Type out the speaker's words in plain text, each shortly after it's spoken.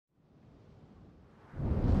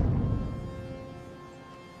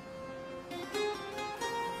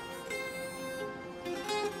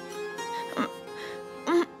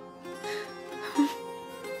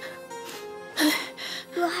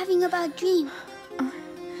something about a dream.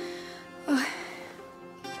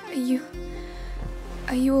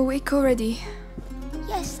 Are you awake already?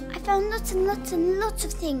 Yes, I found lots and lots and lots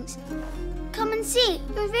of things. Come and see,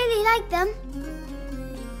 you'll really like them.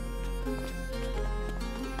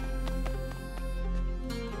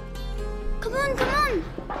 Come on, come on!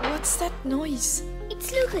 What's that noise?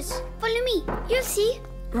 It's Lucas. Follow me, you'll see.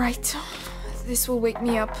 Right. This will wake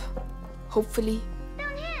me up. Hopefully.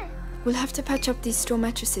 Down here. We'll have to patch up these straw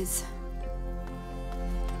mattresses.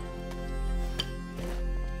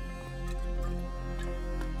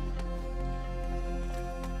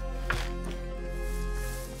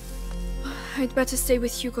 I'd better stay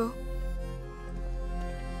with Hugo.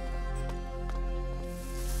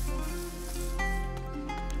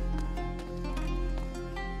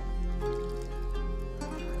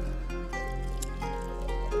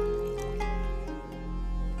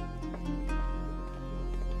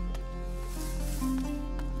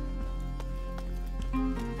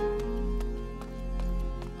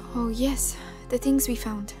 Oh yes, the things we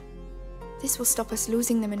found. This will stop us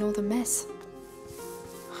losing them in all the mess.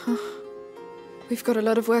 Huh. We've got a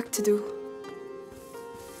lot of work to do.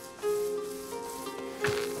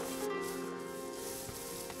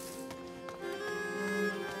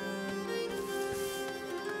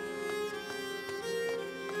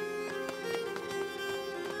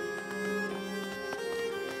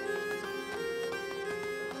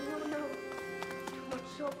 No. Too much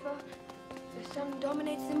sulfur. The sun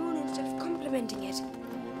dominates the moon instead of complementing it.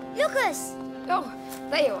 Lucas! Oh,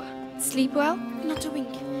 there you are. Sleep well? Not a wink.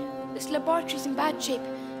 This laboratory's in bad shape,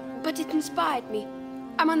 but it inspired me.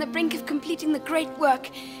 I'm on the brink of completing the great work.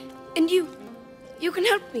 And you can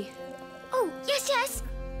help me. Oh, yes, yes.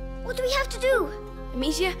 What do we have to do?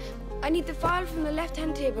 Amicia, I need the file from the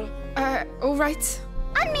left-hand table. All right.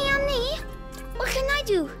 And me. What can I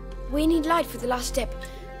do? We need light for the last step.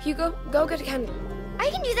 Hugo, go get a candle. I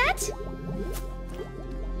can do that.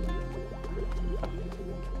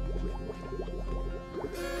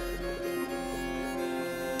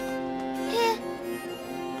 Here.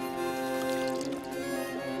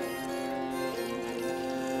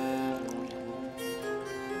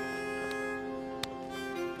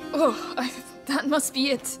 Oh, that must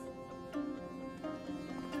be it.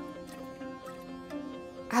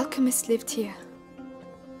 Alchemists lived here.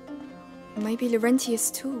 Maybe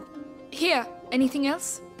Laurentius too. Here, anything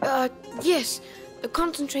else? Yes. A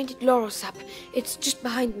concentrated laurel sap. It's just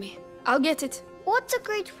behind me. I'll get it. What's a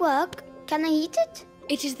great work? Can I eat it?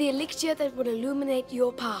 It is the elixir that will illuminate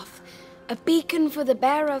your path. A beacon for the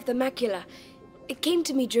bearer of the macula. It came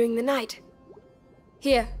to me during the night.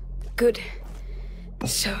 Here. Good.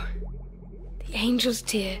 So, the angel's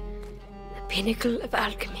tear, the pinnacle of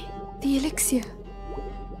alchemy. The elixir.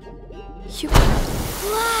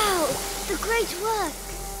 Wow! The great work!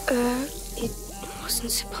 It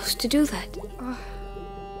wasn't supposed to do that.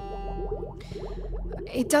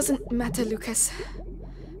 It doesn't matter, Lucas.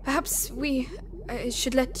 Perhaps we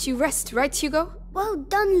should let you rest, right, Hugo? Well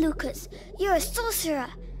done, Lucas. You're a sorcerer.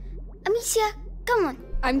 Amicia, come on.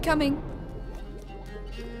 I'm coming.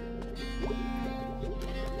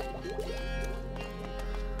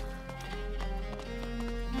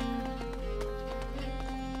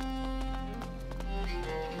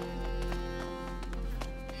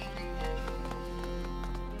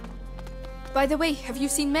 By the way, have you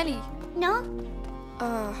seen Melly? No?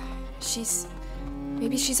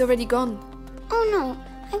 Maybe she's already gone. Oh no,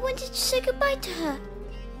 I wanted to say goodbye to her.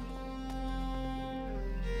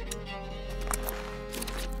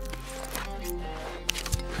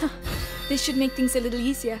 This should make things a little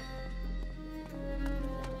easier.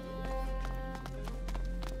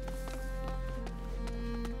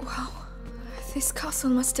 Wow, this castle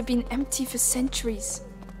must have been empty for centuries.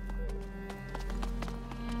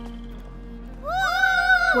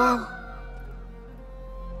 Wow.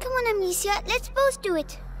 Come on, Amicia, let's both do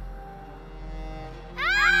it.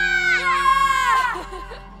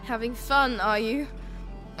 Having fun, are you?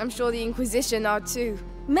 I'm sure the Inquisition are too.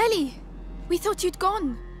 Melly, we thought you'd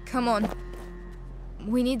gone. Come on.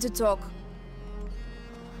 We need to talk.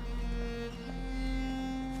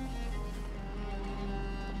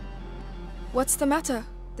 What's the matter?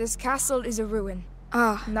 This castle is a ruin.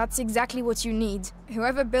 Ah. And that's exactly what you need.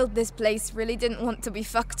 Whoever built this place really didn't want to be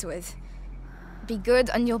fucked with. Be good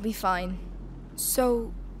and you'll be fine.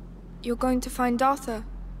 So, you're going to find Arthur?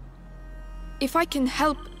 If I can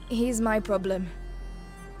help... He's my problem.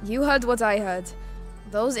 You heard what I heard.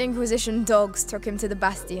 Those Inquisition dogs took him to the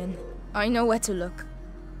Bastion. I know where to look.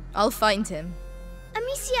 I'll find him.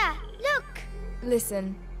 Amicia, look!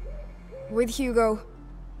 Listen. With Hugo...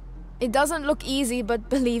 It doesn't look easy, but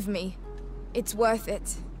believe me, it's worth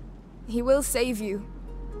it. He will save you.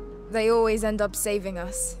 They always end up saving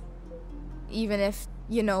us. Even if,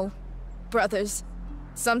 you know, brothers.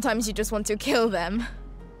 Sometimes you just want to kill them.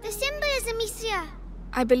 The symbol is Amicia.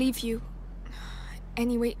 I believe you.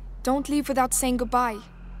 Anyway, don't leave without saying goodbye.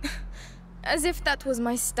 As if that was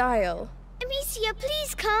my style. Amicia,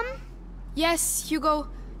 please come. Yes, Hugo.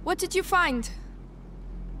 What did you find?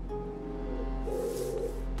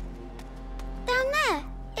 Down there.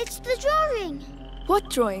 It's the drawing. What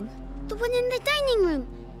drawing? The one in the dining room.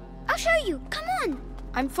 I'll show you. Come on.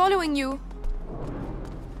 I'm following you.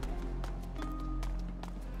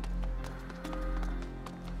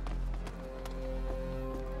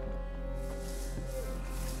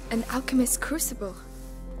 An alchemist's crucible.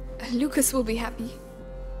 Lucas will be happy.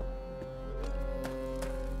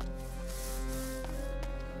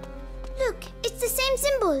 Look, it's the same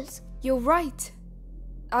symbols. You're right.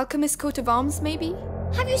 Alchemist's coat of arms, maybe?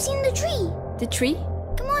 Have you seen the tree? The tree?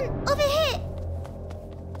 Come on, over here.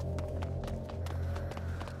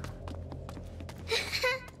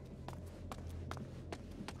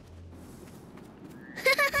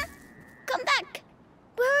 Come back.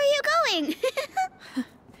 Where are you going?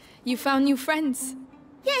 You found new friends.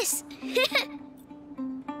 Yes.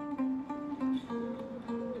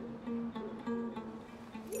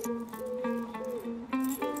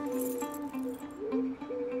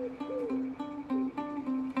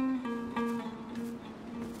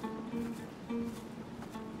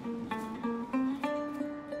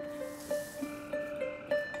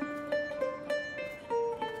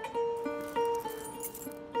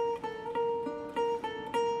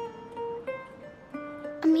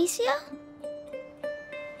 Amicia?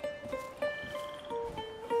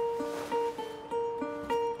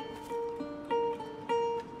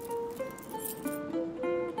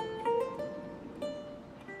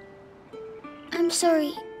 I'm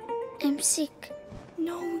sorry. I'm sick.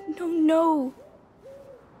 No, no, no.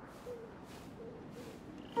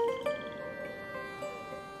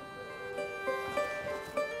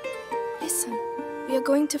 Listen, we are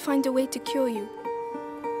going to find a way to cure you.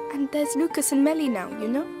 And there's Lucas and Melly now, you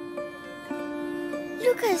know?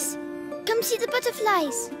 Lucas, come see the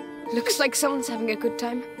butterflies. Looks like someone's having a good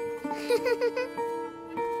time.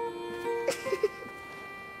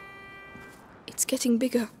 It's getting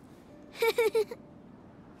bigger.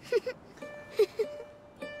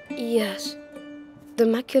 Yes. The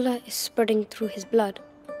macula is spreading through his blood.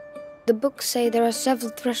 The books say there are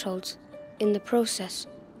several thresholds in the process,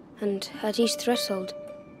 and at each threshold,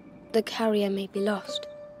 the carrier may be lost.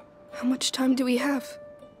 How much time do we have?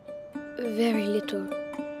 Very little.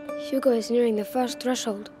 Hugo is nearing the first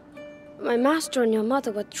threshold. My master and your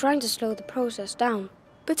mother were trying to slow the process down.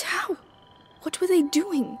 But how? What were they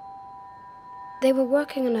doing? They were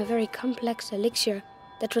working on a very complex elixir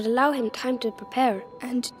that would allow him time to prepare.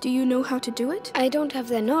 And do you know how to do it? I don't have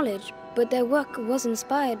their knowledge, but their work was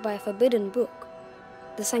inspired by a forbidden book,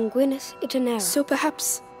 the Sanguinis Itinera. So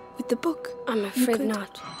perhaps with the book? I'm afraid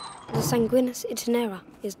not. The Sanguinis Itinera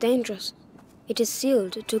is dangerous. It is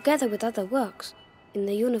sealed together with other works in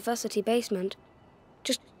the university basement.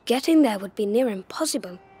 Just getting there would be near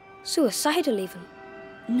impossible. Suicidal even.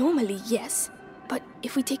 Normally, yes. But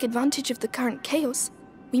if we take advantage of the current chaos,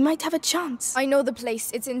 we might have a chance. I know the place.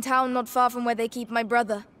 It's in town not far from where they keep my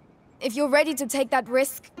brother. If you're ready to take that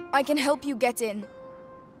risk, I can help you get in.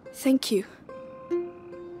 Thank you.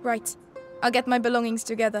 Right. I'll get my belongings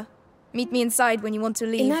together. Meet me inside when you want to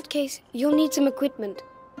leave. In that case, you'll need some equipment.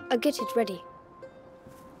 I'll get it ready.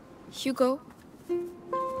 Hugo,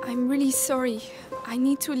 I'm really sorry. I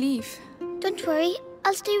need to leave. Don't worry,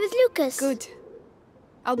 I'll stay with Lucas. Good.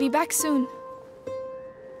 I'll be back soon.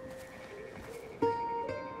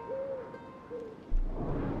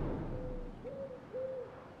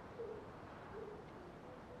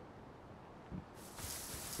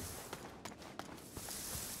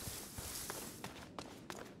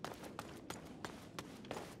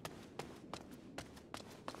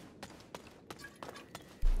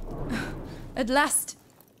 At last.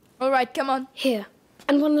 All right, come on. Here.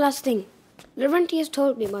 And one last thing. Laurentius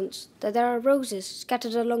told me once that there are roses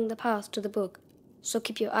scattered along the path to the book, so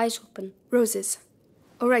keep your eyes open. Roses.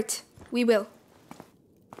 All right, we will.